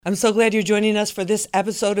I'm so glad you're joining us for this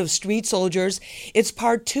episode of Street Soldiers. It's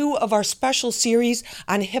part 2 of our special series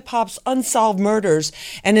on hip-hop's unsolved murders.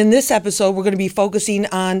 And in this episode, we're going to be focusing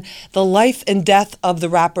on the life and death of the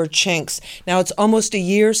rapper Chinx. Now, it's almost a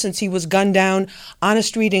year since he was gunned down on a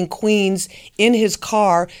street in Queens in his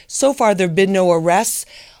car. So far, there have been no arrests.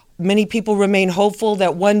 Many people remain hopeful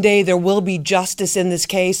that one day there will be justice in this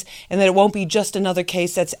case and that it won't be just another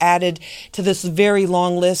case that's added to this very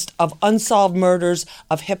long list of unsolved murders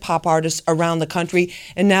of hip-hop artists around the country.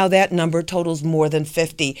 And now that number totals more than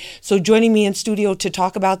 50. So joining me in studio to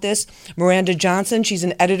talk about this, Miranda Johnson. She's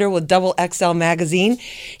an editor with Double XL Magazine.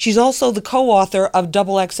 She's also the co-author of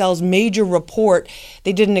Double XL's major report.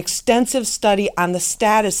 They did an extensive study on the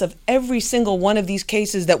status of every single one of these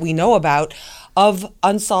cases that we know about of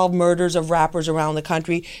unsolved murders of rappers around the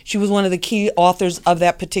country. She was one of the key authors of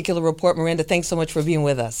that particular report. Miranda, thanks so much for being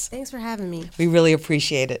with us. Thanks for having me. We really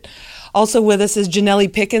appreciate it. Also with us is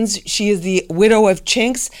Janelle Pickens. She is the widow of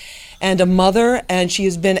Chinx and a mother, and she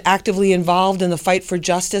has been actively involved in the fight for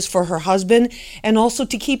justice for her husband and also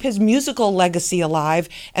to keep his musical legacy alive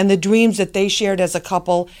and the dreams that they shared as a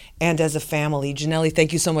couple and as a family. Janelle,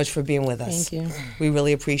 thank you so much for being with us. Thank you. We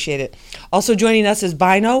really appreciate it. Also joining us is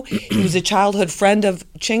Bino. He was a childhood friend of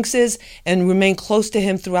Chinx's and remained close to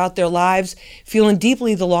him throughout their lives, feeling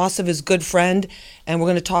deeply the loss of his good friend. And we're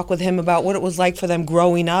going to talk with him about what it was like for them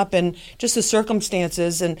growing up and just the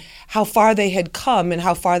circumstances and how far they had come and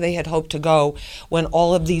how far they had hoped to go when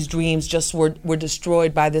all of these dreams just were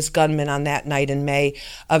destroyed by this gunman on that night in May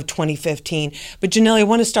of 2015. But Janelle, I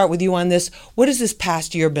want to start with you on this. What has this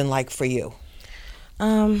past year been like for you?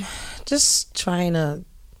 Just trying to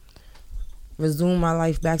resume my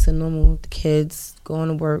life back to normal with the kids, going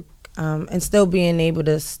to work, and still being able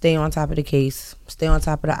to stay on top of the case, stay on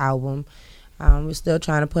top of the album. We're still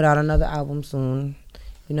trying to put out another album soon.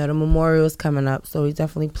 You know, the memorial is coming up, so we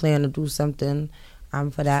definitely plan to do something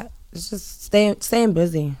for that. It's just staying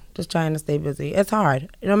busy, just trying to stay busy. It's hard.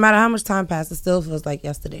 No matter how much time passes, it still feels like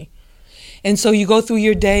yesterday. And so you go through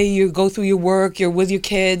your day, you go through your work, you're with your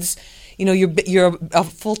kids. You know, you're a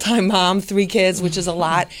full-time mom, 3 kids, which is a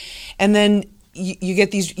lot. And then you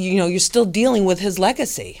get these, you know, you're still dealing with his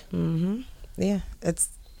legacy. Mm-hmm. Yeah, it's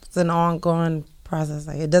an ongoing process.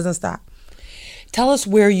 Like, it doesn't stop. Tell us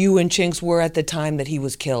where you and Chinx were at the time that he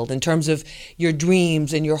was killed in terms of your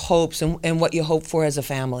dreams and your hopes and what you hoped for as a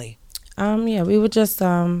family. Yeah, we were just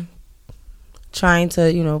trying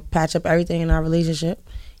to, you know, patch up everything in our relationship,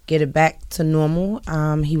 get it back to normal.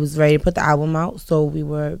 He was ready to put the album out, so we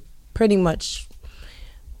were pretty much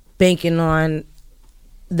banking on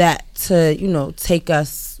that to, you know, take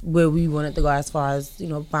us where we wanted to go as far as, you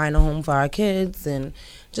know, buying a home for our kids and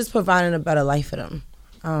just providing a better life for them.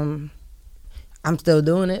 I'm still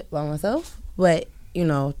doing it by myself, but, you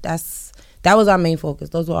know, that was our main focus.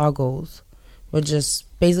 Those were our goals. We're just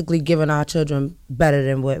basically giving our children better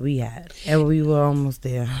than what we had, and we were almost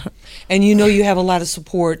there. And you know you have a lot of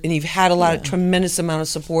support, and you've had a lot of tremendous amount of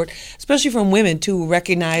support, especially from women, too, who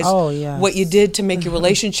recognize what you did to make your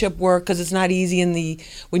relationship work, because it's not easy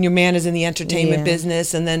when your man is in the entertainment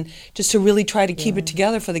business, and then just to really try to keep it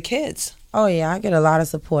together for the kids. Oh, yeah, I get a lot of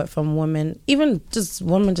support from women, even just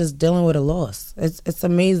women just dealing with a loss. It's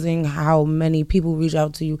amazing how many people reach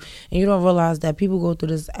out to you, and you don't realize that people go through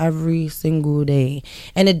this every single day.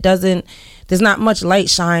 And there's not much light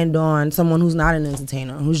shined on someone who's not an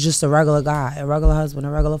entertainer, who's just a regular guy, a regular husband, a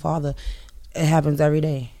regular father. It happens every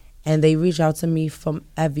day. And they reach out to me from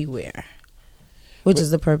everywhere, which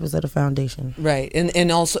is the purpose of the foundation. Right.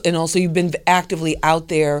 And also you've been actively out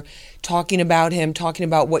there talking about him, talking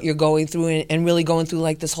about what you're going through and really going through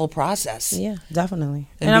like this whole process. Yeah, definitely.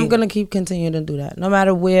 And I'm going to continuing to do that. No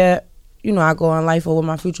matter where, you know, I go in life or what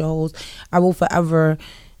my future holds, I will forever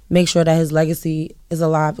make sure that his legacy is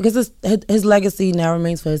alive, because his legacy now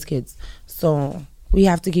remains for his kids. So we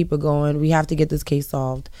have to keep it going. We have to get this case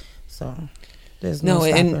solved. So there's no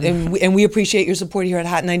stopping. And we appreciate your support here at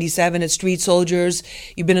Hot 97 at Street Soldiers.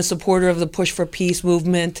 You've been a supporter of the Push for Peace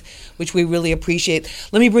movement, which we really appreciate.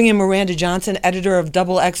 Let me bring in Miranda Johnson, editor of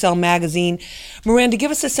Double XL Magazine. Miranda,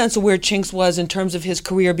 give us a sense of where Chinx was in terms of his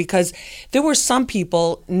career, because there were some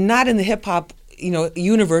people not in the hip hop, you know,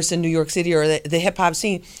 universe in New York City or the hip hop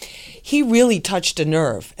scene. He really touched a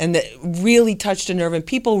nerve, and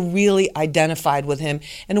people really identified with him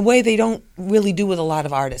in a way they don't really do with a lot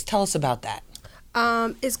of artists. Tell us about that.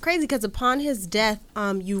 It's crazy because upon his death,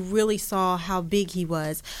 you really saw how big he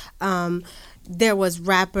was. There was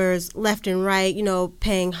rappers left and right, you know,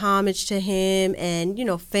 paying homage to him, and, you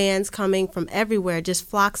know, fans coming from everywhere, just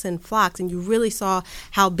flocks and flocks. And you really saw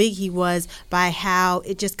how big he was by how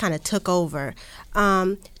it just kind of took over.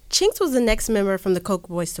 Chinks was the next member from the Coke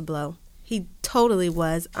Boys to blow. He totally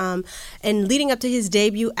was. And leading up to his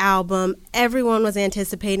debut album, everyone was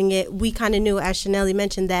anticipating it. We kind of knew, as Chanelly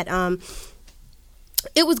mentioned, that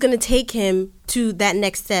it was going to take him to that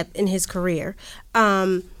next step in his career.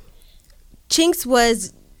 Chinks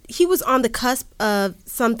was on the cusp of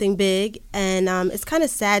something big, and it's kind of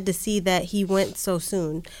sad to see that he went so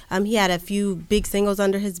soon. He had a few big singles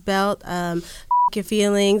under his belt. Your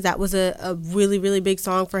Feelings, that was a really, really big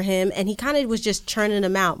song for him, and he kind of was just churning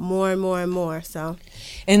them out more and more and more. So,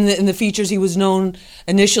 in the features, he was known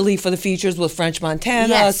initially for the features with French Montana,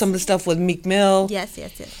 yes. Some of the stuff with Meek Mill. Yes.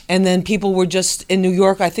 And then people were just in New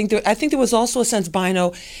York. I think there was also a sense,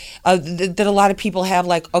 Bino, that a lot of people have,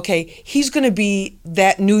 like, okay, he's going to be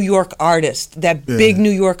that New York artist, that big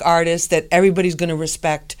New York artist that everybody's going to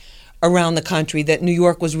respect around the country, that New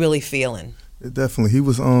York was really feeling. Definitely. He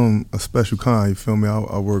was a special kind, you feel me?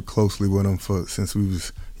 I worked closely with him since we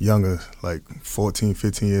was younger, like 14,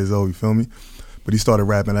 15 years old, you feel me? But he started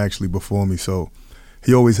rapping actually before me, so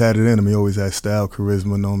he always had it in him. He always had style,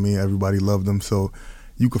 charisma, know me, everybody loved him, so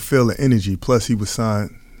you could feel the energy. Plus he was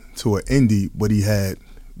signed to an indie, but he had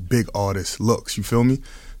big artist looks, you feel me?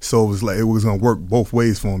 So it was like it was gonna work both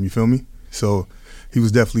ways for him, you feel me? So he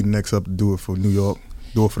was definitely the next up to do it for New York,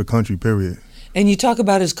 do it for the country, period. And you talk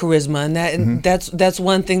about his charisma, and that's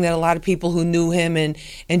one thing that a lot of people who knew him and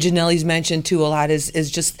Janelle's mentioned too a lot is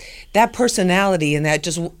just that personality and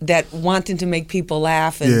that wanting to make people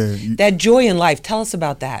laugh and that joy in life. Tell us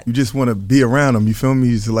about that. You just want to be around him. You feel me?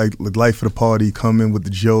 He's like the life of the party. Come in with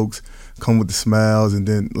the jokes, come with the smiles, and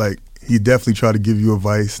then like he definitely try to give you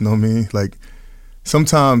advice. Know what I mean? Like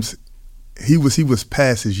sometimes he was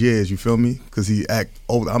past his years. You feel me? Because he act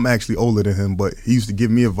old. I'm actually older than him, but he used to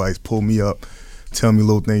give me advice, pull me up. Tell me a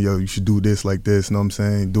little thing, yo, you should do this like this, you know what I'm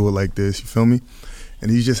saying? Do it like this, you feel me?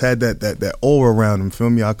 And he just had that aura around him, feel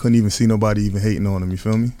me? I couldn't even see nobody even hating on him, you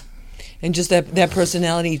feel me? And just that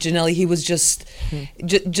personality, Janelle, he was just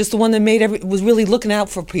the one that was really looking out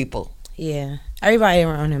for people. Yeah, everybody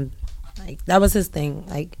around him, like that was his thing.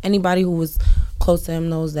 Like anybody who was close to him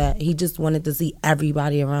knows that he just wanted to see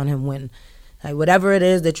everybody around him win. Like whatever it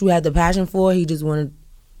is that you had the passion for, he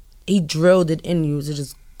drilled it in you to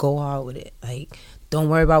just go hard with it. Like, don't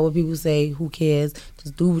worry about what people say. Who cares?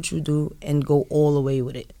 Just do what you do and go all the way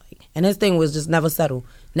with it. Like, and his thing was just never settle,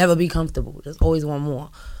 never be comfortable. Just always want more.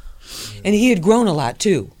 And he had grown a lot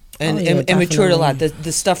too, and matured a lot.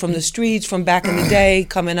 The stuff from the streets from back in the day,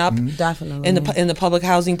 coming up, definitely in the public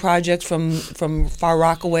housing projects from Far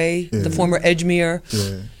Rockaway, the former Edgemere.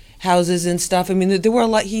 Houses and stuff. I mean, there were a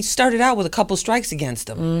lot. He started out with a couple strikes against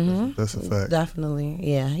him. That's a fact. Definitely,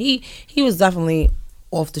 yeah. He was definitely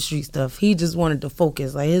off the street stuff. He just wanted to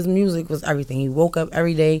focus. Like his music was everything. He woke up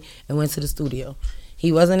every day and went to the studio.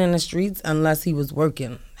 He wasn't in the streets unless he was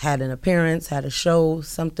working, had an appearance, had a show,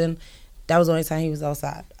 something. That was the only time he was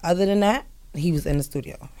outside. Other than that, he was in the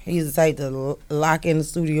studio. He's the type to lock in the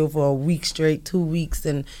studio for a week straight, 2 weeks,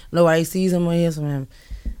 and nobody sees him or hears from him.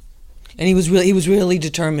 And he was really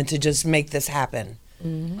determined to just make this happen.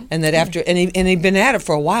 And that after and he'd been at it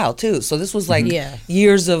for a while too. So this was like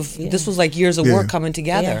years of work coming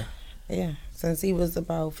together. Yeah. Since he was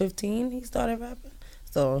about 15, he started rapping.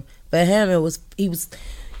 So for him,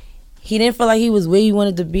 he didn't feel like he was where he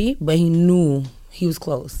wanted to be, but he knew he was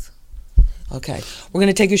close. Okay. We're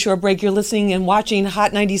going to take a short break. You're listening and watching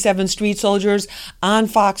Hot 97 Street Soldiers on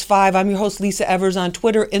Fox 5. I'm your host, Lisa Evers, on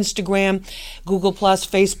Twitter, Instagram, Google+,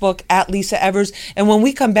 Facebook, @LisaEvers. And when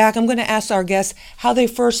we come back, I'm going to ask our guests how they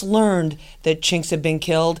first learned that Chinks had been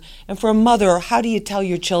killed. And for a mother, how do you tell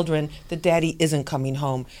your children that daddy isn't coming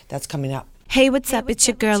home? That's coming up. Hey, what's up? It's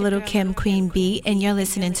your girl, Little Kim, Queen B, and you're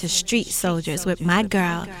listening to Street Soldiers with my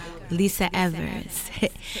girl, Lisa Evers.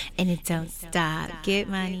 And it don't stop. Get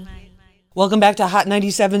money. Welcome back to Hot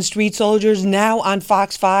 97 Street Soldiers, now on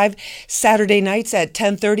Fox 5, Saturday nights at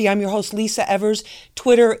 10:30. I'm your host, Lisa Evers.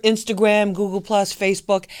 Twitter, Instagram, Google+,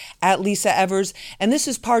 Facebook, @LisaEvers. And this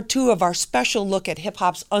is part 2 of our special look at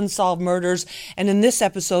hip-hop's unsolved murders. And in this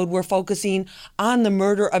episode, we're focusing on the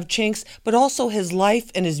murder of Chinks, but also his life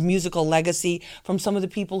and his musical legacy from some of the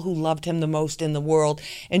people who loved him the most in the world.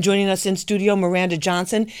 And joining us in studio, Miranda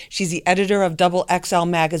Johnson. She's the editor of Double XL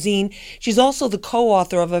Magazine. She's also the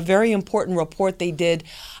co-author of a very important report they did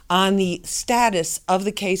on the status of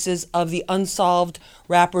the cases of the unsolved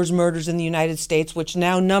rappers' murders in the United States, which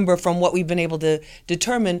now number, from what we've been able to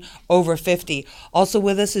determine, over 50. Also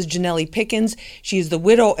with us is Janelle Pickens. She is the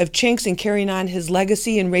widow of Chinks and carrying on his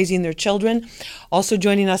legacy and raising their children. Also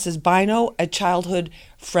joining us is Bino, a childhood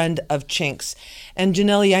friend of Chinks. And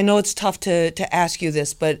Janelle, I know it's tough to ask you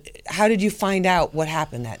this, but how did you find out what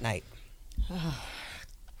happened that night?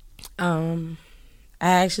 I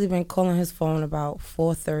actually been calling his phone about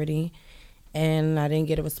 4:30, and I didn't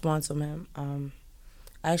get a response from him.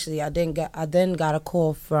 Actually, I then got a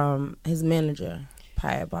call from his manager,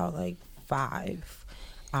 probably about like 5.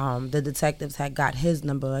 The detectives had got his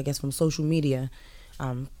number, I guess, from social media,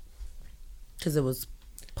 because it was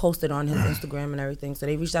posted on his Instagram and everything. So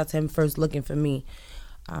they reached out to him first looking for me.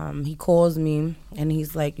 He calls me, and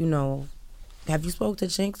he's like, have you spoke to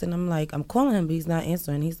Chinks? And I'm like, I'm calling him, but he's not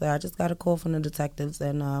answering. He's like, I just got a call from the detectives,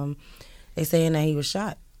 and they saying that he was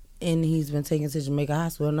shot, and he's been taken to Jamaica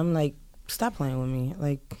Hospital. And I'm like, stop playing with me.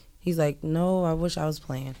 Like, he's like, no, I wish I was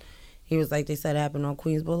playing. He was like, they said it happened on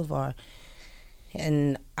Queens Boulevard.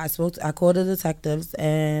 And I called the detectives,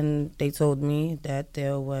 and they told me that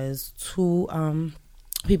there was 2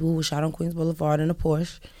 people who were shot on Queens Boulevard in a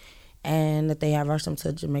Porsche, and that they had rushed them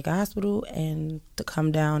to Jamaica Hospital and to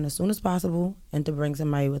come down as soon as possible and to bring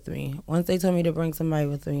somebody with me. Once they told me to bring somebody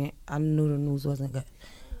with me, I knew the news wasn't good.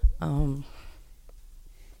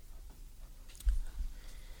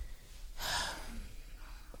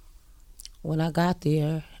 When I got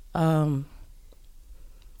there,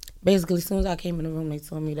 basically as soon as I came in the room, they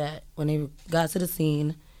told me that when they got to the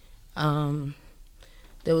scene,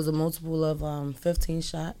 there was a multiple of 15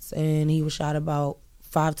 shots, and he was shot about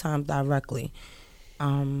 5 times directly.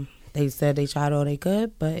 They said they tried all they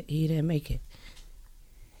could, but he didn't make it.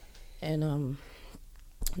 And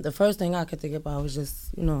the first thing I could think about was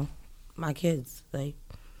just, my kids. Like,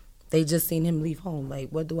 they just seen him leave home. Like,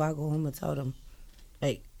 what do I go home and tell them?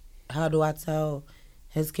 Like, how do I tell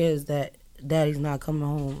his kids that Daddy's not coming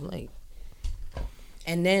home? Like,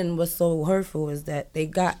 and then what's so hurtful is that they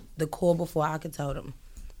got the call before I could tell them,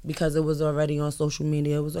 because it was already on social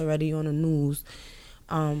media, it was already on the news.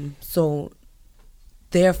 So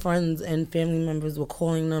their friends and family members were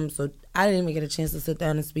calling them, so I didn't even get a chance to sit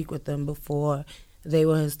down and speak with them before they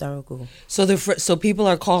were hysterical. So people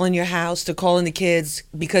are calling your house, they're calling the kids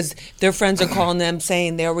because their friends are calling them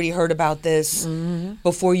saying they already heard about this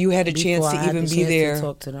before you had a chance to even be there. To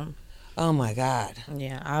talk to them. Oh my God.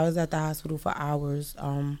 Yeah, I was at the hospital for hours.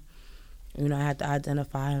 I had to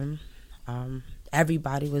identify him.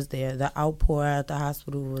 Everybody was there. The outpour at the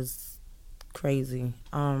hospital was crazy.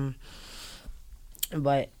 But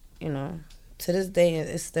to this day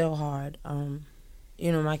it's still hard.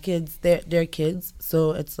 My kids, they're kids,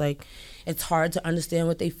 so it's like it's hard to understand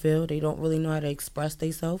what they feel. They don't really know how to express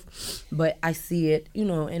themselves, but I see it, in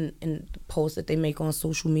the posts that they make on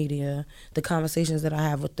social media, the conversations that I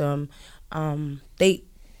have with them. They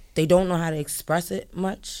don't know how to express it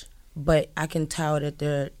much, but I can tell that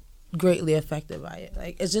they're greatly affected by it.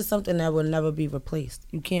 Like, it's just something that will never be replaced.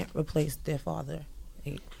 You can't replace their father.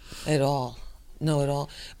 At all. No, at all.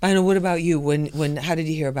 Bino, what about you? How did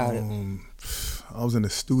you hear about it? I was in the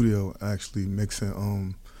studio actually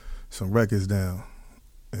mixing some records down,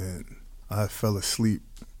 and I fell asleep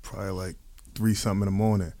probably like 3-something in the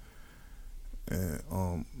morning,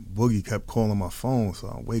 and Boogie kept calling my phone, so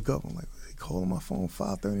I wake up, I'm like, what are they calling my phone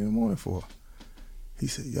 5:30 in the morning for? He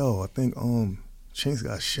said, yo, I think Chinks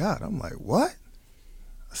got shot. I'm like, what?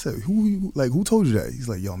 I said, who told you that? He's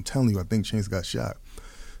like, yo, I'm telling you, I think Chinks got shot.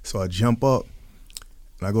 So I jump up,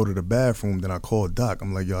 and I go to the bathroom, then I call Doc.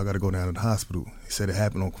 I'm like, yo, I got to go down to the hospital. He said it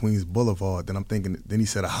happened on Queens Boulevard. Then I'm thinking, then he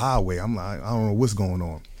said a highway. I'm like, I don't know what's going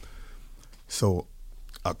on. So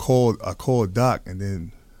I called Doc, and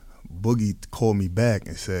then Boogie called me back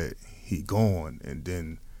and said he gone. And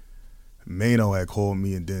then Mano had called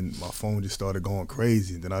me, and then my phone just started going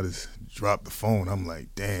crazy. And then I just dropped the phone. I'm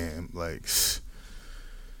like, damn, like,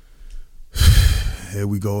 here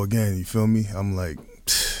we go again. You feel me? I'm like,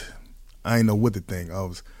 I ain't know what to think. I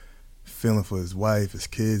was feeling for his wife, his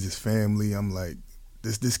kids, his family. I'm like,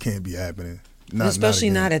 this can't be happening.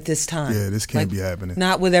 Especially not at this time. Yeah, this can't be happening.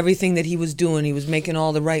 Not with everything that he was doing. He was making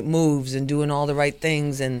all the right moves and doing all the right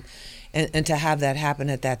things, and to have that happen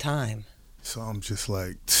at that time. So I'm just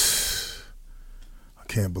like, I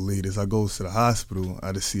can't believe this. I go to the hospital,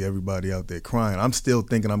 I just see everybody out there crying. I'm still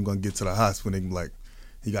thinking I'm going to get to the hospital and they be like,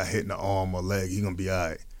 he got hit in the arm or leg, he going to be all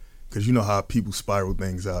right. Because you know how people spiral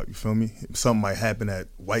things out, you feel me? Something might happen at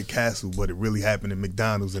White Castle, but it really happened at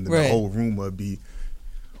McDonald's, and then the whole rumor would be...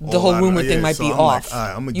 The whole rumor thing might be off.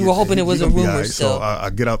 Like, you were hoping it was a rumor right. still. So I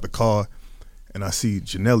get out the car, and I see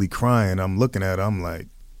Janelle crying. I'm looking at her, I'm like,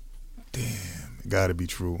 damn, it got to be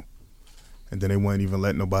true. And then they wouldn't even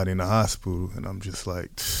let nobody in the hospital, and I'm just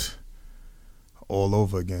like, all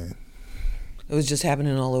over again. It was just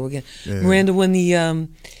happening all over again. Yeah. Miranda, when the, a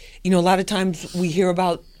lot of times we hear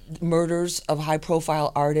about murders of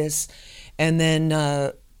high-profile artists, and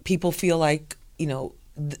then people feel like,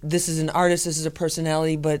 this is an artist, this is a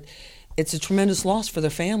personality, but it's a tremendous loss for their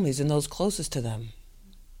families and those closest to them.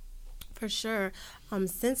 For sure.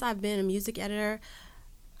 Since I've been a music editor,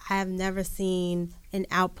 I have never seen an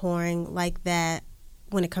outpouring like that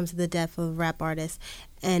when it comes to the death of a rap artist.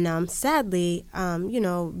 And sadly,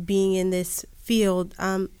 being in this field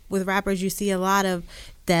with rappers, you see a lot of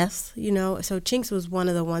deaths, So Chinx was one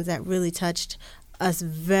of the ones that really touched us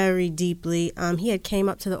very deeply. He had came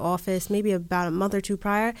up to the office maybe about a month or two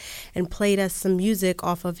prior and played us some music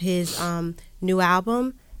off of his new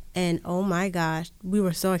album. And oh my gosh, we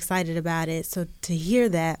were so excited about it. So to hear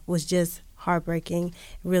that was just heartbreaking.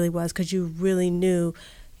 It really was, because you really knew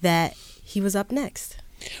that he was up next.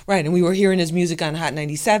 Right, and we were hearing his music on Hot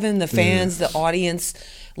 97. The fans, the audience,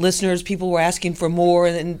 listeners, people were asking for more,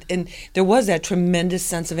 and there was that tremendous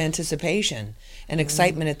sense of anticipation and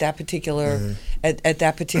excitement at that particular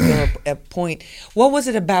point. What was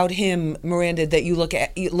it about him, Miranda, that you look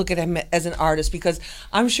at him as an artist? Because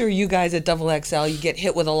I'm sure you guys at Double XL, you get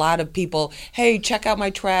hit with a lot of people. Hey, check out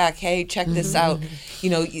my track. Hey, check this out.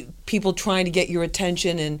 People trying to get your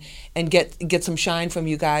attention and get some shine from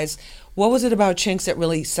you guys. What was it about Chinx that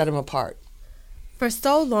really set him apart? For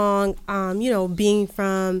so long, being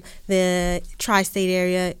from the tri-state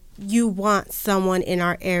area, you want someone in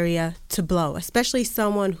our area to blow, especially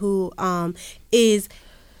someone who is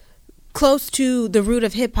close to the root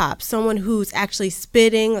of hip hop, someone who's actually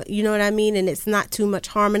spitting, you know what I mean? And it's not too much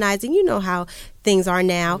harmonizing. You know how things are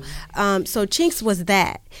now. So Chinx was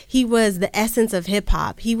that. He was the essence of hip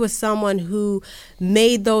hop. He was someone who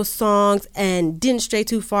made those songs and didn't stray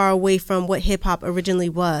too far away from what hip hop originally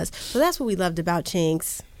was. So that's what we loved about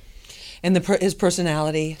Chinx. And his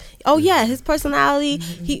personality. Oh yeah, his personality.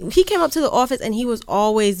 He came up to the office and he was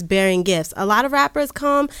always bearing gifts. A lot of rappers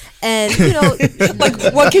come and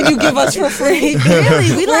like, what can you give us for free?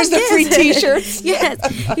 Really, we Where's like the free T-shirts? Yes,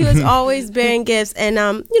 he was always bearing gifts, and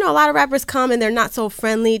a lot of rappers come and they're not so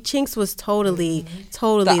friendly. Chinx was totally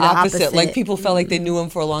the opposite. Like, people felt like they knew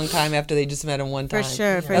him for a long time after they just met him one time. For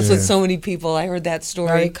sure. That's what so many people. I heard that story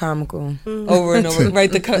Very comical. over and over.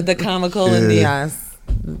 Right, the comical and the. Yes.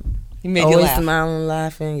 He made always you laugh. Smiling,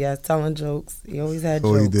 laughing, telling jokes. He always had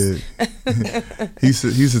jokes. He did. he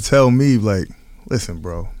used to tell me, like, listen,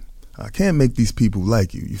 bro, I can't make these people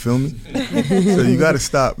like you. You feel me? So you got to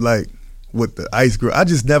stop, like, with the ice girl. I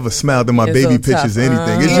just never smiled in my baby pictures or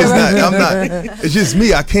anything. It's just I'm not. It's just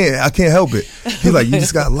me. I can't help it. He's like, you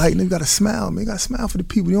just got light, and you got to smile, man. You got to smile for the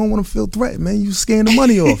people. You don't want to feel threatened, man. You scaring the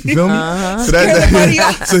money off. You feel me?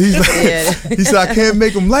 So he's like, he said, I can't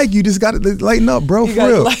make them like you. Just got to lighten up, bro. For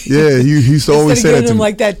real. Yeah, he used to always say that to me.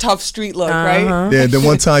 Like that tough street look, right? Yeah. And then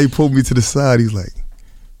one time he pulled me to the side. He's like,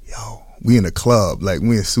 yo, we in a club, like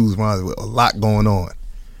we in Sue's Ron's with a lot going on.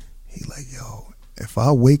 He's like, yo, if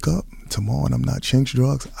I wake up tomorrow and I'm not Chinx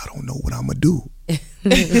drugs, I don't know what I'm gonna do.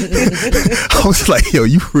 I was like, yo,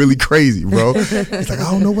 you really crazy, bro. He's like,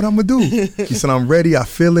 I don't know what I'm gonna do. He said, I'm ready. I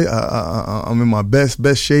feel it. I'm in my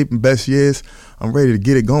best shape and best years. I'm ready to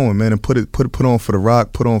get it going, man, and put on for the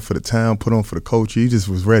rock, put on for the town, put on for the culture. He just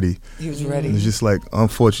was ready. He was ready. It was just like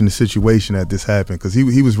unfortunate situation that this happened, because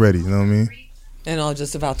he was ready. You know what I mean? And all to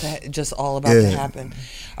happen.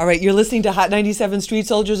 All right, you're listening to Hot 97 Street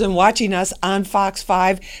Soldiers and watching us on Fox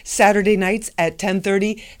 5 Saturday nights at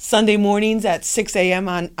 10:30, Sunday mornings at 6 a.m.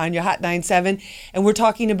 on your Hot 97. And we're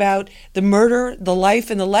talking about the murder, the life,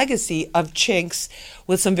 and the legacy of Chinx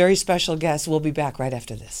with some very special guests. We'll be back right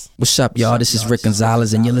after this. What's up, y'all? This is Rick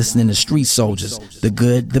Gonzalez, and you're listening to Street Soldiers, the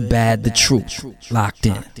good, the bad, the truth. Locked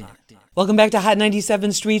in. Welcome back to Hot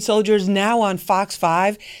 97 Street Soldiers, now on Fox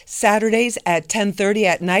 5, Saturdays at 10:30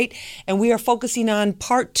 at night. And we are focusing on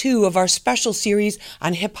part 2 of our special series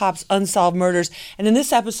on hip-hop's unsolved murders. And in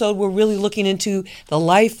this episode, we're really looking into the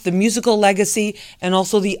life, the musical legacy, and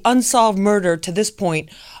also the unsolved murder to this point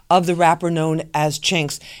of the rapper known as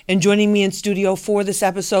Chinx. And joining me in studio for this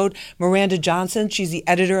episode, Miranda Johnson. She's the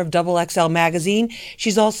editor of Double XL magazine.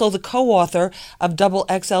 She's also the co-author of Double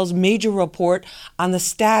XL's major report on the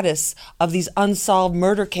status of these unsolved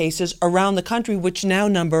murder cases around the country, which now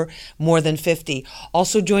number more than 50.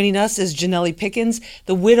 Also joining us is Janelle Pickens,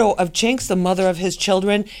 the widow of Chinx, the mother of his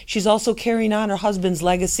children. She's also carrying on her husband's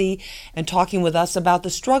legacy and talking with us about the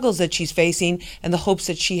struggles that she's facing and the hopes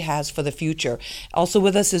that she has for the future. Also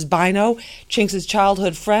with us is Bino, Chinx's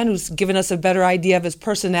childhood friend, who's given us a better idea of his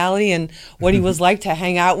personality and what he was like to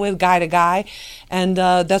hang out with, guy to guy. And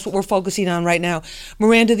that's what we're focusing on right now.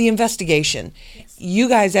 Miranda, the investigation. You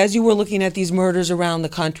guys, as you were looking at these murders around the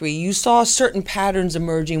country, you saw certain patterns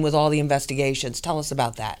emerging with all the investigations. Tell us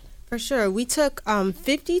about that. For sure. We took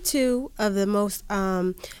 52 of the most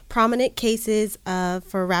prominent cases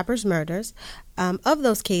for rappers' murders. Of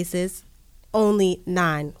those cases, only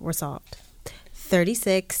 9 were solved.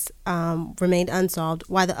 36 remained unsolved,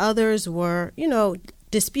 while the others were,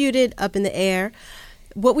 disputed, up in the air.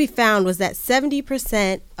 What we found was that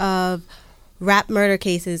 70% of rap murder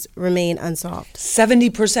cases remain unsolved.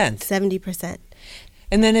 70%. 70%.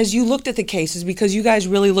 And then as you looked at the cases, because you guys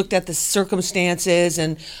really looked at the circumstances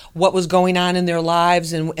and what was going on in their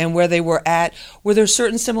lives and where they were at, were there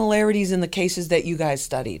certain similarities in the cases that you guys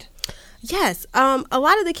studied? Yes. A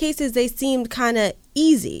lot of the cases, they seemed kind of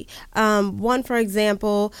easy. One, for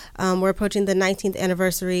example, we're approaching the 19th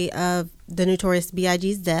anniversary of the Notorious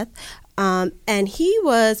B.I.G.'s death. And he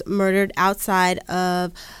was murdered outside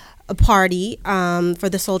of a party for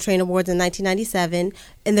the Soul Train Awards in 1997,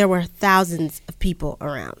 and there were thousands of people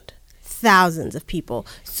around. Thousands of people.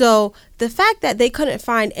 So the fact that they couldn't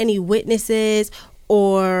find any witnesses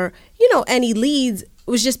or, any leads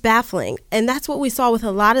was just baffling. And that's what we saw with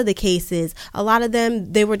a lot of the cases. A lot of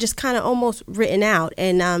them, they were just kind of almost written out.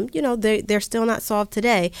 And, they're still not solved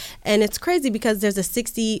today. And it's crazy because there's a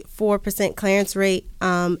 64% clearance rate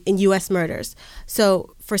in U.S. murders.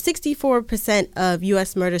 So for 64% of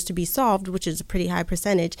U.S. murders to be solved, which is a pretty high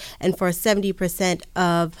percentage, and for 70%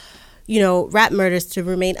 of rap murders to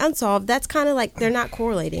remain unsolved, that's kind of like they're not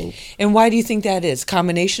correlating. And why do you think that is?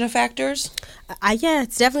 Combination of factors? Yeah,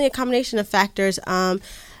 it's definitely a combination of factors.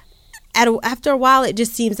 After a while, it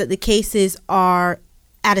just seems that the cases are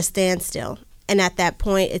at a standstill. And at that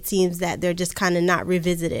point, it seems that they're just kind of not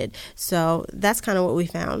revisited. So that's kind of what we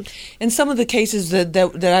found. And some of the cases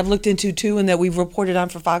that I've looked into, too, and that we've reported on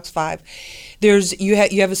for Fox 5, you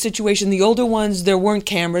have a situation, the older ones, there weren't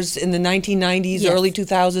cameras. In the 1990s, Yes. early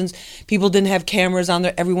 2000s, people didn't have cameras on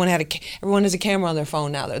their, everyone has a camera on their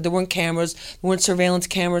phone now. There weren't cameras, there weren't surveillance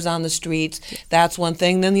cameras on the streets. That's one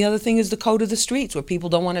thing. Then the other thing is the code of the streets, where people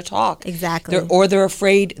don't want to talk. Exactly. They're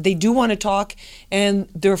afraid, they do want to talk, and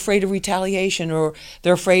they're afraid of retaliation, or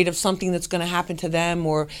they're afraid of something that's going to happen to them,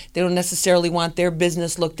 or they don't necessarily want their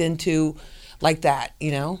business looked into like that,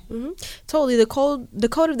 Mm-hmm. Totally. The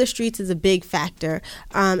code of the streets is a big factor,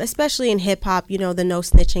 especially in hip hop. The no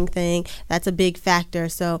snitching thing, that's a big factor.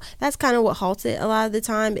 So that's kind of what halts it a lot of the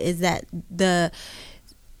time, is that the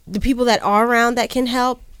people that are around that can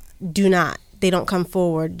help they don't come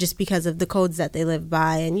forward just because of the codes that they live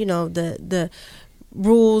by and the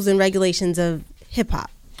rules and regulations of hip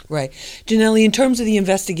hop. Right. Janelle, in terms of the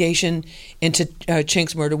investigation into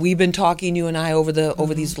Chink's murder, we've been talking, you and I, over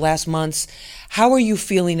these last months. How are you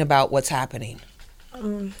feeling about what's happening?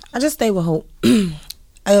 I just stay with hope.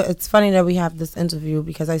 It's funny that we have this interview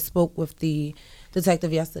because I spoke with the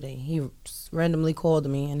detective yesterday. He randomly called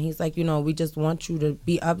me, and he's like, we just want you to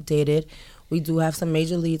be updated. We do have some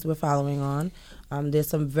major leads we're following on. There's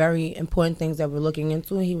some very important things that we're looking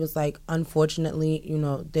into. He was like, unfortunately,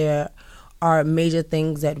 there are major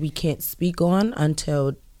things that we can't speak on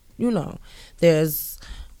until, there's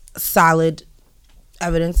solid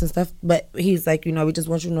evidence and stuff. But he's like, we just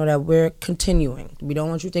want you to know that we're continuing. We don't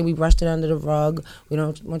want you to think we brushed it under the rug. We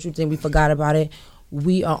don't want you to think we forgot about it.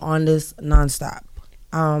 We are on this nonstop.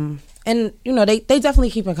 And, they definitely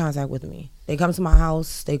keep in contact with me. They come to my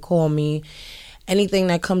house. They call me. Anything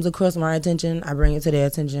that comes across my attention, I bring it to their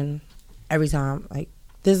attention every time. Like,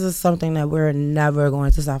 this is something that we're never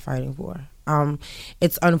going to stop fighting for.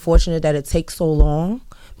 It's unfortunate that it takes so long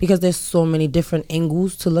because there's so many different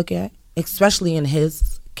angles to look at, especially in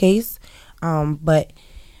his case. But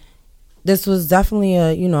this was definitely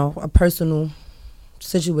a personal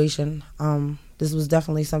situation. This was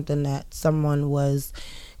definitely something that someone was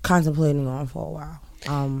contemplating on for a while.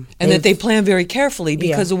 And that they planned very carefully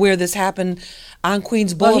because of where this happened on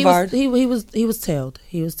Queens Boulevard. Well, he was tailed.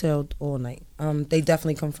 He was tailed all night. They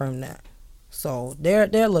definitely confirmed that. So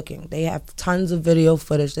they're looking. They have tons of video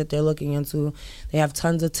footage that they're looking into. They have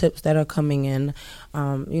tons of tips that are coming in.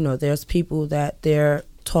 There's people that they're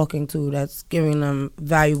talking to that's giving them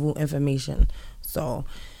valuable information. So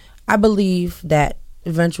I believe that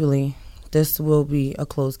eventually this will be a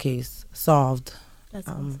closed case, solved. That's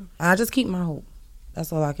awesome. I just keep my hope.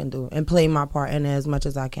 That's all I can do, and play my part in it as much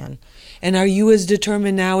as I can. And are you as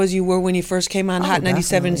determined now as you were when you first came on Hot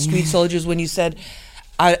 97 Street Soldiers, when you said,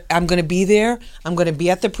 I'm going to be there, I'm going to be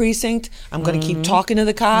at the precinct, I'm going to keep talking to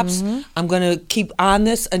the cops, I'm going to keep on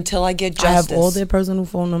this until I get justice? I have all their personal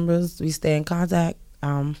phone numbers. We stay in contact.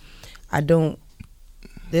 There's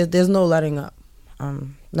no letting up.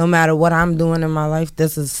 No matter what I'm doing in my life,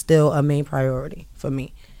 this is still a main priority for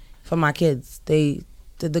me, for my kids. The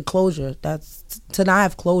closure, to not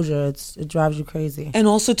have closure, it drives you crazy. And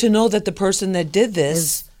also to know that the person that did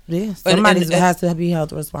this, somebody has to be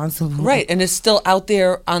held responsible. Right, and it's still out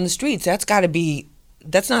there on the streets. That's not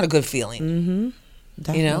a good feeling. Mm-hmm.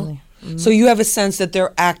 Definitely. Mm-hmm. So you have a sense that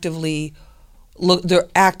they're actively investigating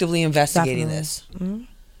Definitely. this. Mm-hmm.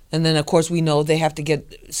 And then, of course, we know they have to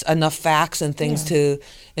get enough facts and things in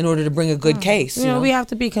order to bring a good case. You know, we have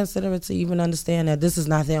to be considerate to even understand that this is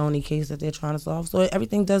not their only case that they're trying to solve. So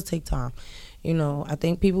everything does take time. You know, I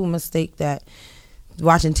think people mistake that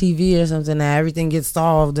watching TV or something that everything gets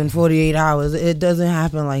solved in 48 hours. It doesn't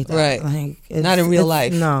happen like that. Right. Like, not in real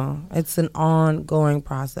life. No, it's an ongoing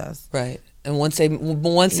process. Right. And once they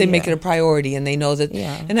make it a priority, and they know that,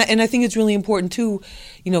 and I think it's really important too,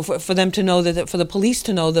 you know, for them to know that, for the police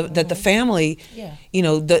to know that the family, you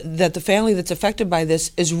know, that the family that's affected by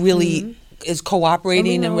this is really is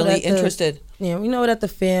cooperating and really interested. We know that the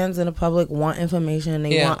fans and the public want information and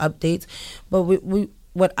they want updates, but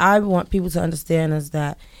what I want people to understand is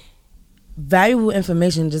that valuable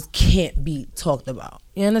information just can't be talked about.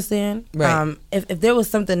 You understand? Right. If there was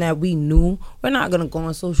something that we knew, we're not going to go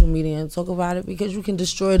on social media and talk about it because you can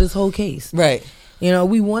destroy this whole case. Right. You know,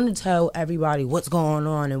 we want to tell everybody what's going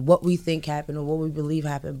on and what we think happened or what we believe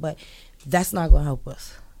happened, but that's not going to help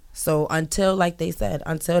us. So until, like they said,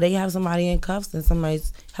 until they have somebody in cuffs and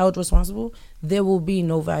somebody's held responsible, there will be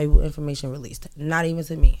no valuable information released. Not even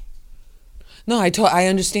to me. No, I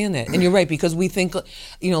understand that, and you're right, because we think,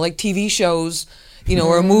 you know, like TV shows, you know,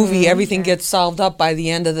 or a movie, everything gets solved up by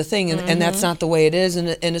the end of the thing, and that's not the way it is,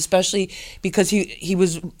 and especially because he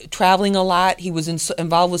was traveling a lot, he was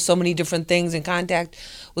involved with so many different things, in contact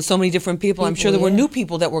with so many different people. I'm sure there were new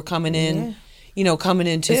people that were coming in, you know, coming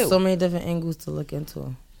in too. There's so many different angles to look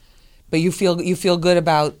into. But you feel good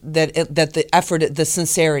about that that the effort, the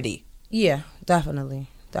sincerity. Yeah, definitely.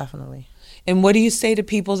 And what do you say to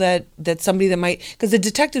people that somebody that might, because the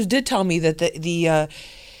detectives did tell me that the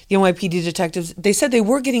NYPD detectives, they said they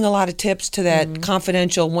were getting a lot of tips to that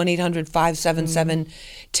confidential 1-800-577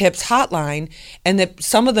 tips hotline, and that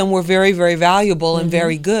some of them were very, very valuable and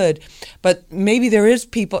very good. But maybe there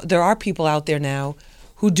are people out there now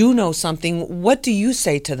who do know something. What do you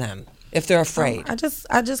say to them if they're afraid? I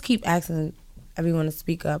just keep asking everyone to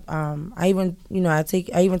speak up. I even take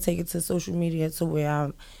it to social media to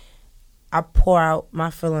where I pour out my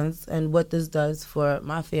feelings and what this does for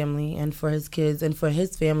my family and for his kids and for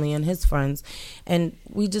his family and his friends. And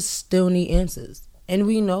we just still need answers. And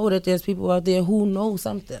we know that there's people out there who know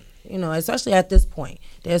something, you know, especially at this point.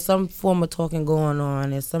 There's some form of talking going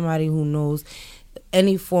on. There's somebody who knows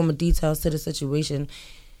any form of details to the situation.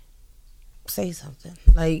 Say something.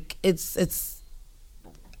 Like, it's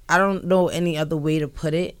I don't know any other way to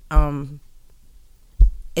put it.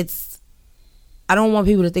 I don't want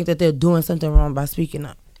people to think that they're doing something wrong by speaking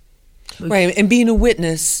up. Right, and being a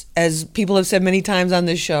witness, as people have said many times on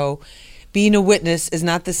this show, being a witness is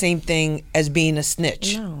not the same thing as being a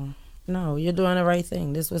snitch. No, you're doing the right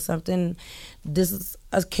thing. This is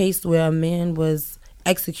a case where a man was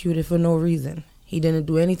executed for no reason. He didn't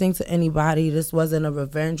do anything to anybody. This wasn't a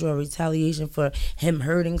revenge or a retaliation for him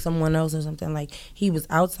hurting someone else or something. Like, he was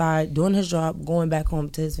outside doing his job, going back home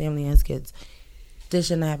to his family and his kids. This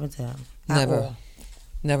shouldn't happen to him.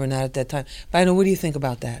 Never, not at that time. But I know, what do you think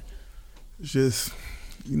about that? It's just,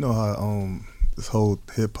 you know how this whole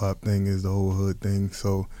hip hop thing is, the whole hood thing.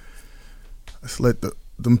 So let's let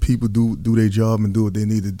them people do their job and do what they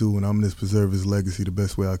need to do, and I'm just preserve his legacy the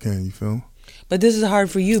best way I can. You feel me? But this is hard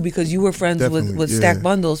for you because you were friends with Stack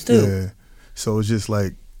Bundles too. Yeah. So it's just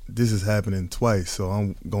like, this is happening twice. So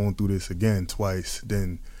I'm going through this again twice.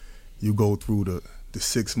 Then you go through the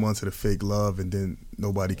 6 months of the fake love, and then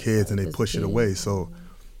nobody cares and they push it away. So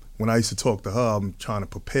when I used to talk to her, I'm trying to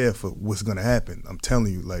prepare for what's going to happen. I'm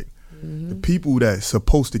telling you, like, the people that's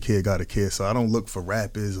supposed to care got to care. So I don't look for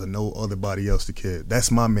rappers or no other body else to care. That's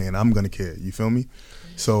my man. I'm going to care. You feel me?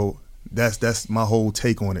 So that's my whole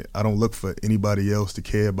take on it. I don't look for anybody else to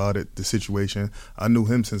care about it, the situation. I knew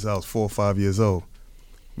him since I was 4 or 5 years old.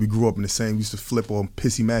 We grew up in the same, we used to flip on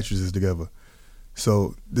pissy mattresses together.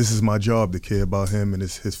 So this is my job, to care about him and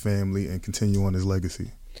his family and continue on his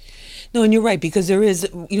legacy. No, and you're right, because there is,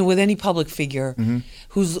 you know, with any public figure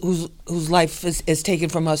whose life is taken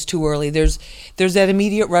from us too early, there's that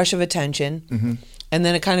immediate rush of attention, and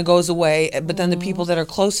then it kind of goes away. But then the people that are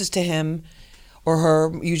closest to him or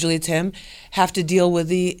her, usually it's him, have to deal with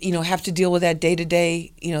that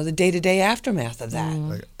day-to-day, you know, the day-to-day aftermath of that.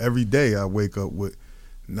 Like, every day I wake up with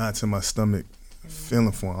knots in my stomach,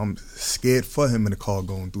 feeling for him. I'm scared for him in the car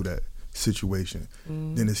going through that situation.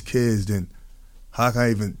 Then his kids, then how can I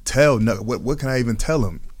even tell? What can I even tell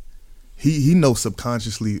him? He knows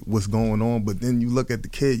subconsciously what's going on, but then you look at the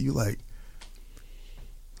kid, you like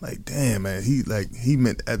damn, man, he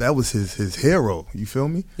meant that was his hero. You feel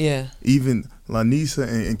me? Yeah. Even Lanisa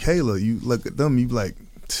and Kayla, you look at them, you like,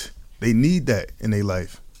 they need that in their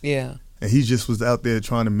life. Yeah. And he just was out there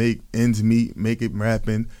trying to make ends meet, make it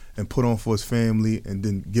rapping, and put on for his family, and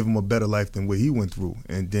then give him a better life than what he went through.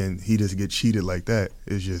 And then he just get cheated like that.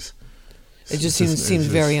 It just seems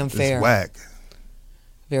very unfair. It's whack.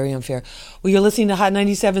 Very unfair. Well, you're listening to Hot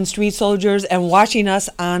 97 Street Soldiers and watching us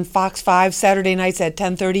on Fox 5 Saturday nights at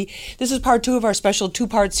 10:30. This is part 2 of our special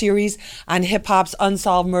 2-part series on hip-hop's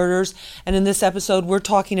unsolved murders. And in this episode, we're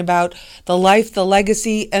talking about the life, the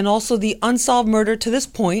legacy, and also the unsolved murder to this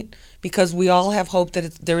point, because we all have hope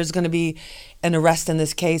that there is going to be an arrest in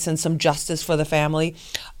this case and some justice for the family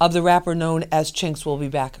of the rapper known as Chinx. We'll be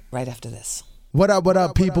back right after this. What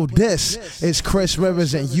up, people? This is Chris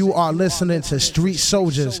Rivers, and you are listening to Street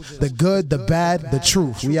Soldiers, the good, the bad, the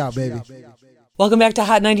truth. We out, baby. Welcome back to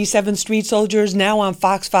Hot 97 Street Soldiers, now on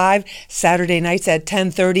Fox 5, Saturday nights at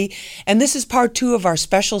 10:30. And this is part 2 of our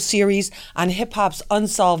special series on hip-hop's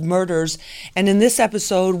unsolved murders. And in this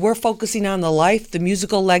episode, we're focusing on the life, the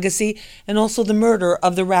musical legacy, and also the murder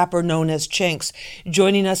of the rapper known as Chinx.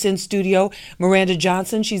 Joining us in studio, Miranda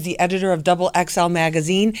Johnson. She's the editor of Double XL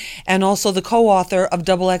Magazine and also the co-author of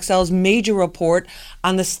Double XL's major report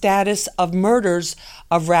on the status of murders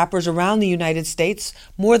of rappers around the United States,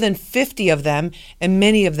 more than 50 of them, and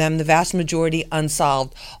many of them, the vast majority,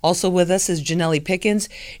 unsolved. Also with us is Janelle Pickens.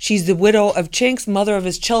 She's the widow of Chinx, mother of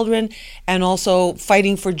his children, and also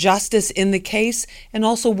fighting for justice in the case, and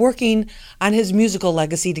also working on his musical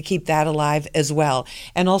legacy to keep that alive as well.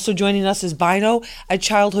 And also joining us is Bino, a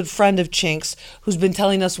childhood friend of Chinx, who's been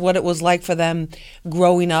telling us what it was like for them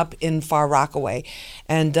growing up in Far Rockaway.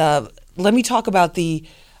 And let me talk about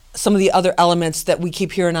some of the other elements that we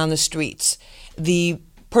keep hearing on the streets. The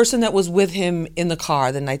person that was with him in the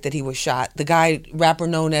car the night that he was shot, the guy,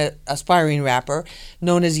 aspiring rapper,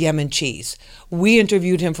 known as Yemen Cheese. We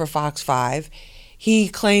interviewed him for Fox 5. He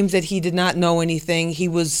claims that he did not know anything. He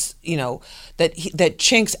was, that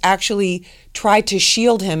Chinx actually tried to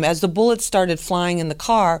shield him. As the bullets started flying in the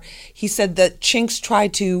car, he said that Chinx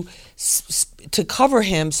tried to cover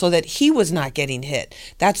him so that he was not getting hit.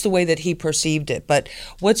 That's the way that he perceived it. But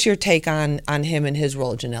what's your take on him and his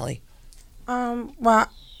role, Janelle? Well,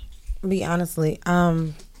 be honestly,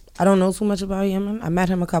 I don't know too much about Yemen. I met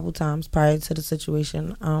him a couple times prior to the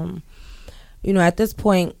situation. At this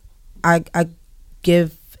point, I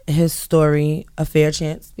give his story a fair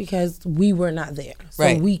chance because we were not there. So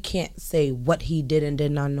right. We can't say what he did and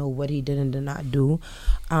did not know, what he did and did not do.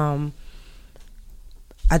 I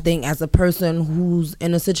think as a person who's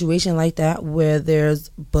in a situation like that where there's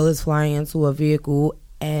bullets flying into a vehicle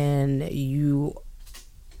and you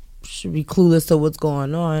should be clueless to what's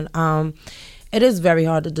going on, it is very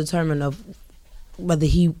hard to determine of whether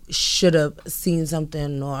he should have seen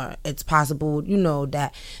something or it's possible,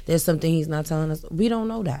 that there's something he's not telling us. We don't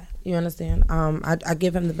know that. You understand? I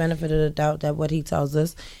give him the benefit of the doubt that what he tells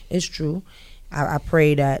us is true. I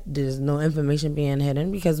pray that there's no information being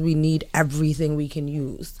hidden because we need everything we can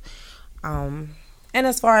use. And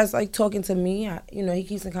as far as like talking to me, he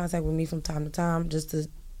keeps in contact with me from time to time just to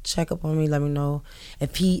check up on me, let me know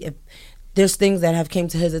if there's things that have came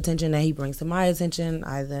to his attention that he brings to my attention.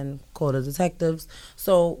 I then call the detectives.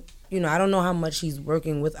 So, I don't know how much he's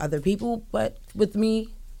working with other people, but with me,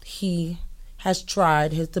 he has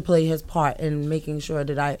tried to play his part in making sure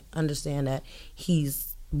that I understand that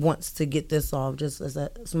he's wants to get this solved just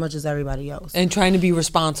as much as everybody else. And trying to be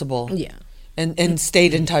responsible. Yeah. And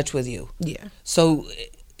stayed in touch with you. Yeah. So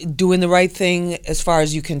doing the right thing as far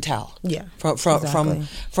as you can tell. Yeah.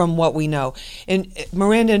 From what we know. And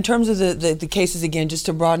Miranda, in terms of the cases again, just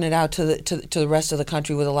to broaden it out to the rest of the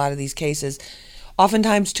country with a lot of these cases,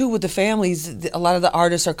 oftentimes too with the families, a lot of the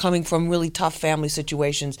artists are coming from really tough family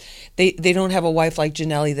situations. They don't have a wife like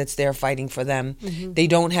Janelle that's there fighting for them. Mm-hmm. They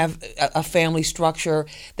don't have a family structure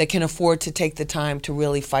that can afford to take the time to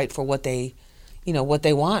really fight for what they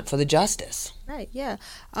want, for the justice. Right, yeah.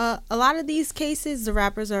 A lot of these cases, the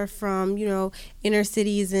rappers are from, inner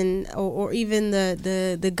cities or even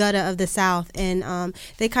the gutter of the South. And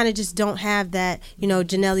they kind of just don't have that,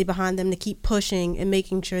 Janelle behind them to keep pushing and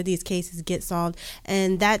making sure these cases get solved.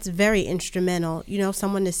 And that's very instrumental,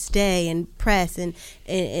 someone to stay and press and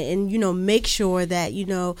make sure that,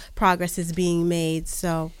 progress is being made.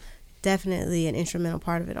 So definitely an instrumental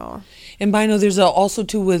part of it all. And Bino, there's also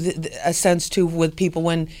too with a sense too with people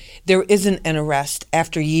when there isn't an arrest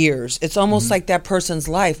after years. It's almost like that person's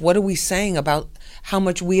life. What are we saying about how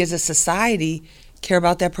much we as a society care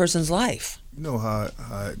about that person's life? You know how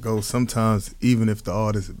it goes. Sometimes even if the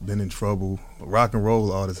artist been in trouble, rock and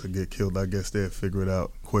roll artists will get killed. I guess they'll figure it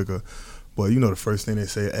out quicker. But the first thing they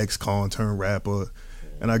say, ex-con turned rapper.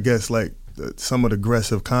 And I guess like some of the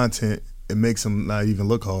aggressive content, it makes them not even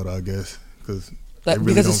look hard, I guess, because They really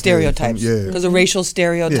because of don't care, you feel me? stereotypes. Yeah. Because of racial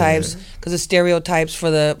stereotypes. Yeah. Because of stereotypes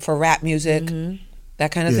for rap music.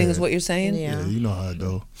 That kind of thing Yeah. is what you're saying? Yeah, you know how it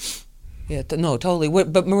go. Yeah, no, totally.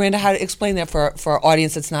 But Miranda, how to explain that for our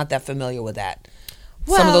audience that's not that familiar with that?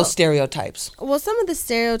 Some of Well- those stereotypes. Well, some of the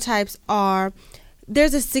stereotypes are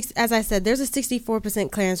as I said, there's a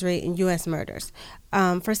 64% clearance rate in U.S. murders.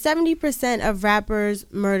 For 70% of rappers'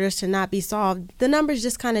 murders to not be solved, the numbers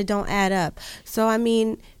just kind of don't add up. So, I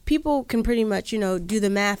mean, people can pretty much, do the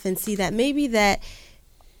math and see that maybe that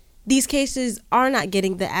these cases are not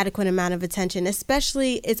getting the adequate amount of attention.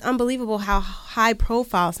 Especially, it's unbelievable how high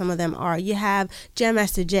profile some of them are. You have Jam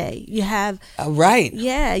Master Jay. You have Right.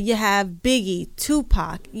 Yeah, you have Biggie,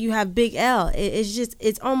 Tupac. You have Big L.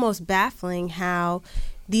 It's almost baffling how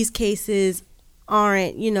these cases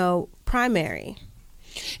aren't, primary.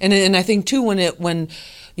 And I think too when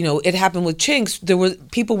it happened with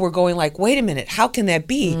Chinx, people were going like, wait a minute, how can that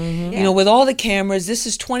be? With all the cameras, this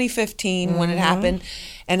is 2015 when it happened,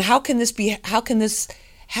 and how can this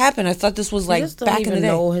happen? I thought this was like I just back don't in the even day.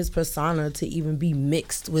 know his persona to even be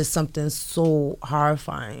mixed with something so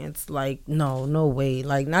horrifying. It's like no way.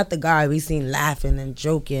 Like not the guy we seen laughing and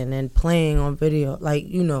joking and playing on video,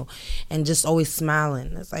 and just always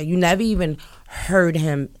smiling. It's like you never even heard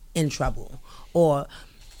him in trouble. Or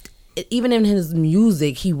even in his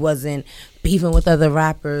music, he wasn't beefing with other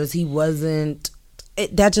rappers. He wasn't.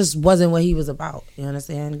 That just wasn't what he was about. You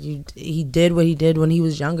understand? He did what he did when he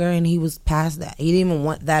was younger, and he was past that. He didn't even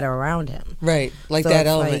want that around him. Right, like So that it's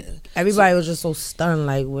element. like, everybody was just so stunned.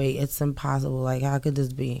 Like, wait, it's impossible. Like, how could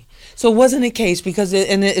this be? So it wasn't a case because,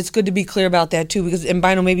 and it's good to be clear about that too, because and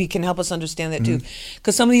Bino maybe can help us understand that too,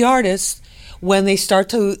 because some of the artists, when they start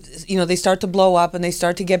to, they start to blow up and they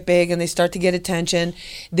start to get big and they start to get attention,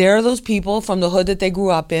 there are those people from the hood that they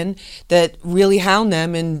grew up in that really hound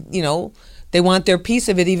them, and they want their piece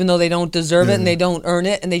of it even though they don't deserve it and they don't earn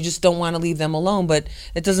it, and they just don't want to leave them alone. But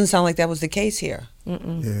it doesn't sound like that was the case here. Yeah,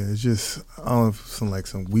 it's just I don't know if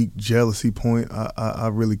some weak jealousy point. I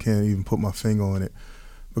really can't even put my finger on it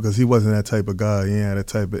because he wasn't that type of guy. He ain't had that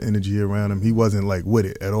type of energy around him. He wasn't like with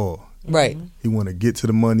it at all. Right. He wanted to get to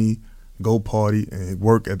the money, go party, and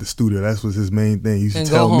work at the studio. That was his main thing. He used to And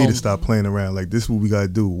tell go me to home. stop playing around. Like, this is what we got to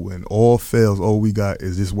do. When all fails, all we got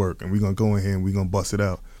is this work. And we're going to go in here and we're going to bust it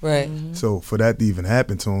out. Right. So for that to even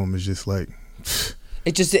happen to him, it's just like...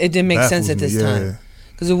 It didn't make sense at this time.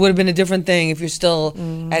 Because it would have been a different thing if you're still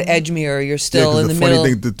at Edgemere, you're still in the middle. The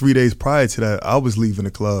funny thing, the 3 days prior to that, I was leaving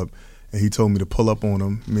the club, and he told me to pull up on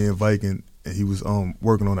him, me and Viking, and he was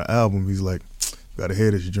working on an album. He's like, "Gotta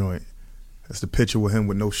hear this joint." That's the picture with him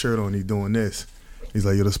with no shirt on. He doing this. He's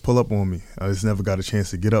like, "Yo, let's pull up on me." I just never got a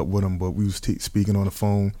chance to get up with him, but we was speaking on the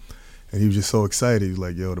phone, and he was just so excited. He was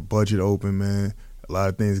like, "Yo, the budget open, man. A lot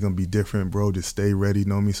of things gonna be different, bro. Just stay ready,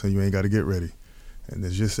 know me, so you ain't got to get ready." And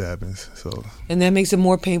this just happens. So. And that makes it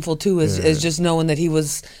more painful too, is just knowing that he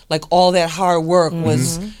was like all that hard work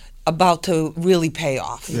was about to really pay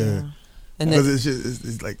off. Yeah. And because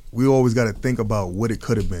it's like we always got to think about what it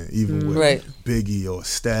could have been, even with Biggie or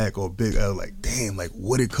Stack or Big L. Like, damn, like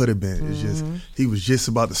what it could have been. It's just he was just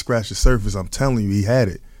about to scratch the surface. I'm telling you, he had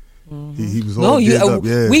it. He was all geared up.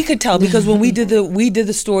 Yeah. We could tell because when we did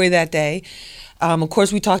the story that day. Of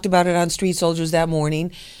course, we talked about it on Street Soldiers that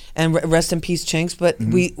morning, and rest in peace, Chinx. But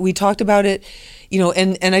we talked about it,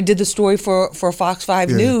 and I did the story for Fox 5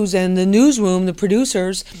 News, and the newsroom, the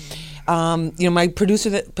producers. My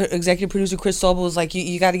executive producer Chris Sobel was like,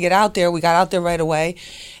 you got to get out there. We got out there right away,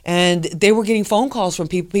 and they were getting phone calls from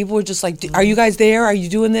people. People were just like, "Are you guys there? Are you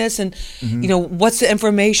doing this?" And what's the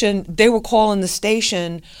information? They were calling the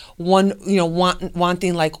station,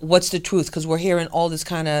 wanting like, what's the truth? Because we're hearing all this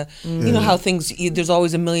kind of, how things. There's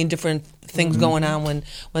always a million different things going on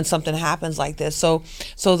when something happens like this. So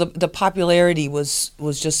the popularity was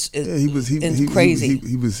just crazy.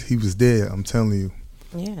 He was there. I'm telling you.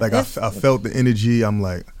 Yeah. Like I felt the energy. I'm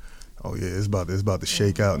like, oh yeah, it's about to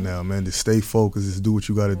shake out now, man. Just stay focused. Just do what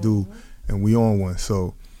you got to do, and we on one.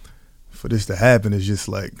 So for this to happen, it's just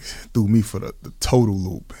like threw me for the total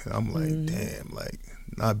loop. And I'm like, damn, like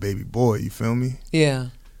not baby boy. You feel me? Yeah.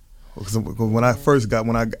 Because when I first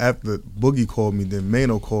after Boogie called me, then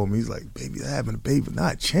Mano called me. He's like, baby, that happened to baby,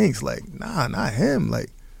 not Chinx. Like, nah, not him. Like.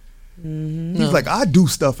 He's like, I do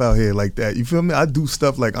stuff out here like that. You feel me? I do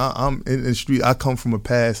stuff like I'm in the street. I come from a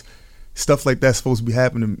past. Stuff like that's supposed to be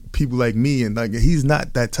happening to people like me, and like he's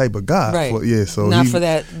not that type of guy. Right. So not for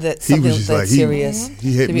that he was just that like serious.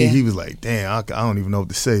 He hit me. He was like, damn, I don't even know what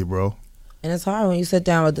to say, bro. And it's hard when you sit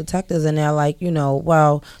down with detectives and they're like,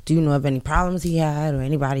 well, do you know of any problems he had or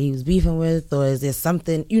anybody he was beefing with, or is there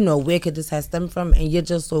something, where could this have stemmed from? And you're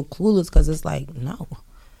just so clueless because it's like, no.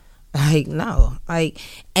 Like, no. Like,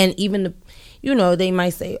 and even the, you know, they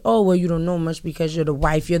might say, oh, well, you don't know much because you're the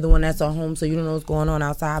wife, you're the one that's at home, so you don't know what's going on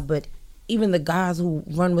outside. But even the guys who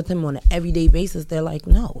run with him on an everyday basis, they're like,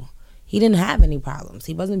 no, he didn't have any problems.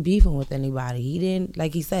 He wasn't beefing with anybody. He didn't,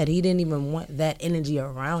 like he said, he didn't even want that energy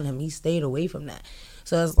around him. He stayed away from that.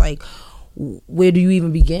 So it's like, where do you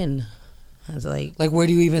even begin? It's like where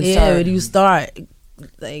do you even start? Yeah, where do you start?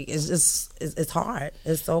 Like, it's just, it's hard.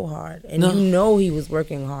 It's so hard. And you know he was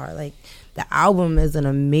working hard. Like, the album is an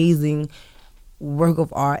amazing work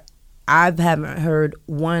of art. I haven't heard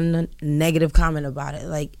one negative comment about it.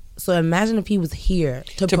 Like, so imagine if he was here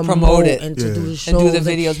to promote it and to do the shows and do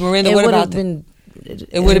the videos. Miranda, what about that?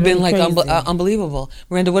 It would have been like unbelievable.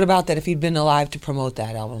 Miranda, what about that if he'd been alive to promote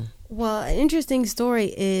that album? Well, an interesting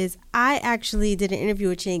story is I actually did an interview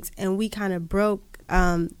with Chinks, and we kind of broke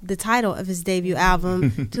the title of his debut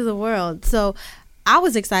album to the world. So I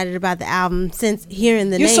was excited about the album since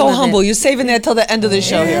hearing the name of it. You're so humble. You're saving that till the end of the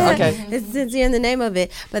show here. Okay. It's since hearing the name of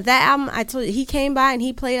it. But that album, I told you, he came by and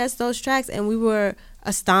he played us those tracks, and we were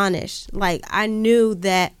astonished. Like, I knew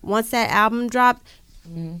that once that album dropped,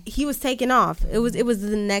 he was taking off. It was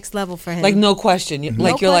the next level for him. Like, no question. Like, No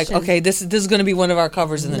you're question. like, okay, this is going to be one of our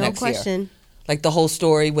covers in the next question. year. Like the whole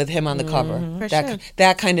story with him on the cover. For sure.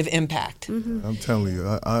 That kind of impact. I'm telling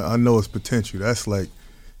you, I know it's potential. That's like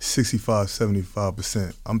 65,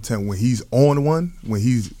 75%. I'm telling you, when he's on one, when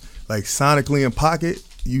he's like sonically in pocket,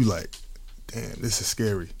 you like, damn, this is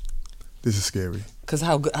scary. This is scary. Because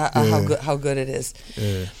how good it is.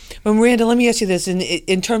 Yeah. But Miranda, let me ask you this: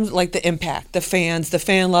 in terms of like the impact, the fans, the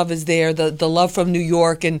fan love is there, the love from New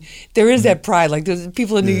York, and there is that pride. Like there's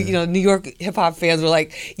people in New York hip hop fans were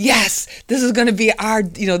like, yes, this is going to be our,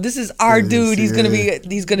 this is our dude. He's going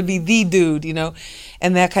to be the dude,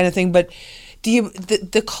 and that kind of thing. But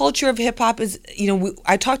the culture of hip hop is,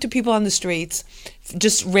 I talk to people on the streets,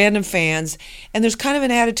 just random fans, and there's kind of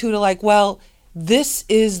an attitude of like, well, this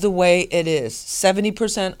is the way it is.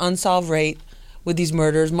 70% unsolved rate with these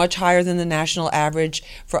murders, much higher than the national average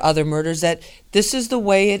for other murders, that this is the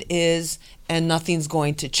way it is and nothing's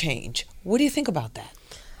going to change. What do you think about that?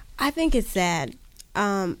 I think it's sad.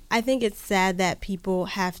 I think it's sad that people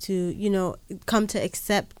have to, come to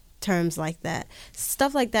accept terms like that.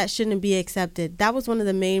 Stuff like that shouldn't be accepted. That was one of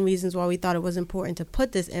the main reasons why we thought it was important to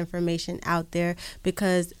put this information out there,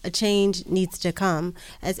 because a change needs to come.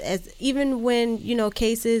 As even when,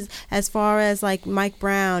 cases as far as like Mike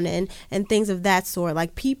Brown and things of that sort,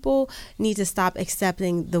 like people need to stop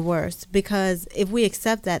accepting the worst, because if we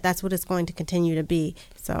accept that, that's what it's going to continue to be.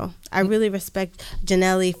 So I really respect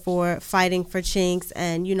Janelle for fighting for Chinks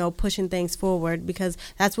and, pushing things forward, because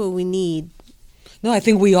that's what we need. No, I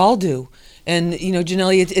think we all do. And,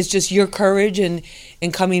 Janelle, it's just your courage and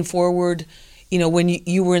coming forward, when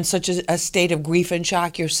you were in such a state of grief and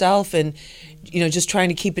shock yourself, and, just trying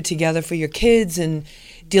to keep it together for your kids and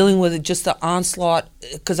dealing with it, just the onslaught,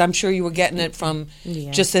 because I'm sure you were getting it from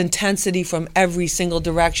just the intensity from every single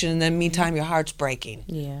direction. And then meantime, your heart's breaking.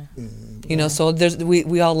 Yeah. So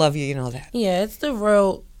we all love you, you know that. Yeah, it's the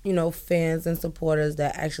real, fans and supporters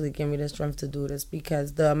that actually give me the strength to do this,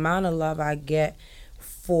 because the amount of love I get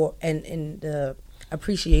for and the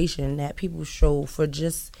appreciation that people show for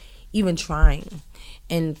just even trying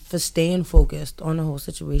and for staying focused on the whole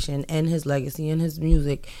situation and his legacy and his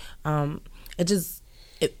music,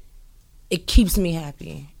 it keeps me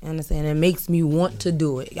happy. Understand? It makes me want to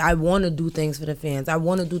do it. I want to do things for the fans. I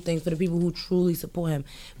want to do things for the people who truly support him,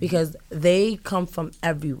 because they come from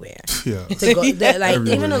everywhere. Yeah. To go, like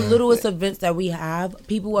Everywhere, even the littlest events that we have,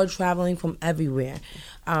 people are traveling from everywhere.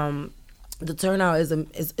 The turnout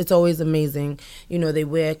it's always amazing. They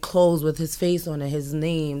wear clothes with his face on it, his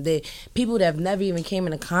name. People that have never even came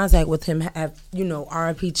into contact with him have,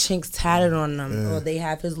 R.I.P. Chinks tatted on them, or they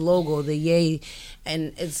have his logo, the Yay,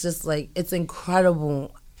 and it's just like, it's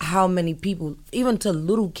incredible how many people, even to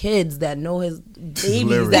little kids that know his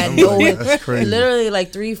babies, that know his, literally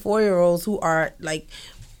like 3-4-year-olds who are like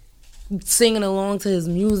singing along to his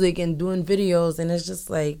music and doing videos, and it's just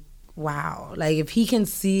like, wow. Like, if he can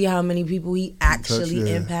see how many people he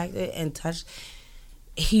actually impacted and touched,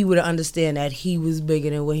 he would understand that he was bigger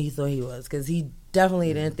than what he thought he was, because he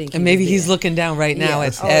definitely didn't think. And maybe he's looking down right now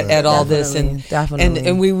at all this,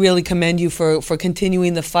 and we really commend you for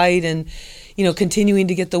continuing the fight and continuing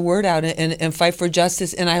to get the word out and fight for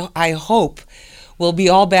justice. And I hope We'll be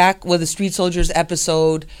all back with a Street Soldiers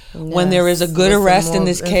episode when there is a good arrest in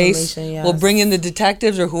this case. We'll bring in the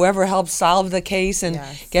detectives or whoever helps solve the case and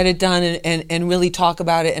get it done and really talk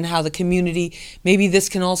about it and how the community, maybe this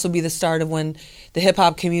can also be the start of when the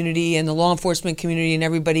hip-hop community and the law enforcement community and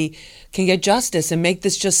everybody can get justice and make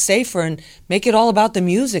this just safer and make it all about the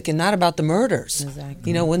music and not about the murders. Exactly.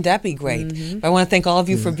 You know, wouldn't that be great? I want to thank all of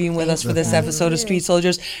you for being with us for this episode of Street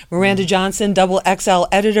Soldiers. Miranda Johnson, Double XL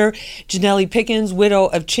editor, Janelle Pickens, widow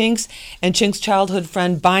of Chinks, and Chinks' childhood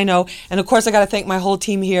friend Bino. And of course, I got to thank my whole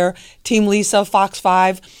team here, Team Lisa, Fox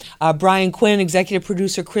 5, Brian Quinn, executive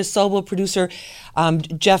producer Chris Sobel, producer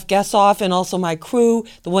Jeff Gessoff, and also my crew,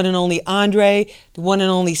 the one and only Andre, the one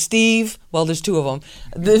and only Steve. Well, there's two of them,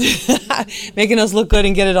 making us look good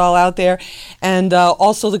and get it all out there. And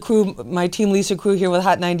also the crew, my Team Lisa crew here with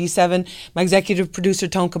Hot 97, my executive producer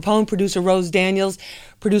Tone Capone, producer Rose Daniels,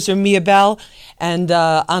 producer Mia Bell, and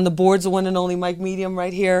on the boards, the one and only Mike Medium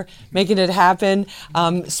right here, making it happen.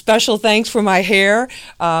 Special thanks for my hair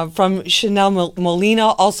from Chanel Molina.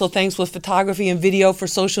 Also thanks with photography and video for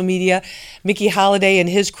social media, Mickey Holiday and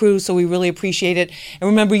his crew, so we really appreciate it. And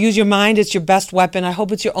remember, use your mind. It's your best weapon. I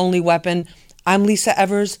hope it's your only weapon. I'm Lisa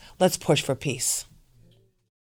Evers. Let's push for peace.